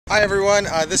Hi everyone,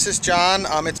 this is John.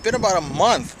 It's been about a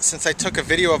month since I took a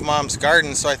video of Mom's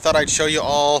garden, so I thought I'd show you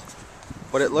all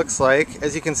what it looks like.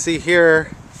 As you can see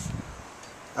here,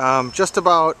 just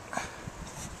about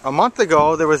a month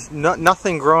ago there was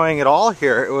nothing growing at all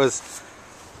here. It was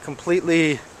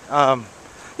completely,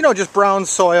 just brown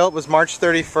soil. It was March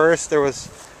 31st. There was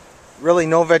really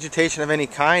no vegetation of any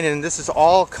kind, and this has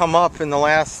all come up in the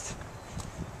last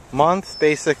month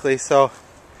basically. So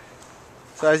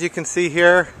as you can see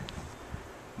here,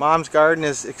 Mom's garden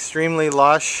is extremely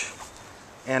lush,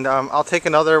 and I'll take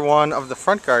another one of the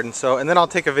front garden, and then I'll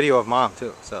take a video of Mom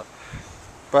too. So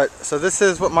this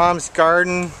is what Mom's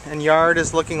garden and yard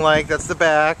is looking like. That's the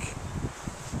back,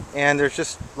 and there's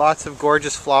just lots of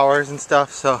gorgeous flowers and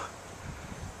stuff.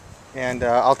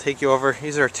 I'll take you over.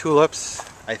 These are tulips,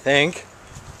 I think.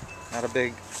 Not a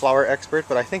big flower expert,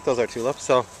 but I think those are tulips.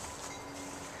 So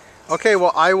okay,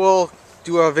 well, I will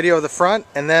do a video of the front,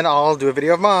 and then I'll do a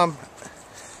video of Mom.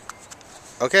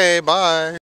 Okay, bye.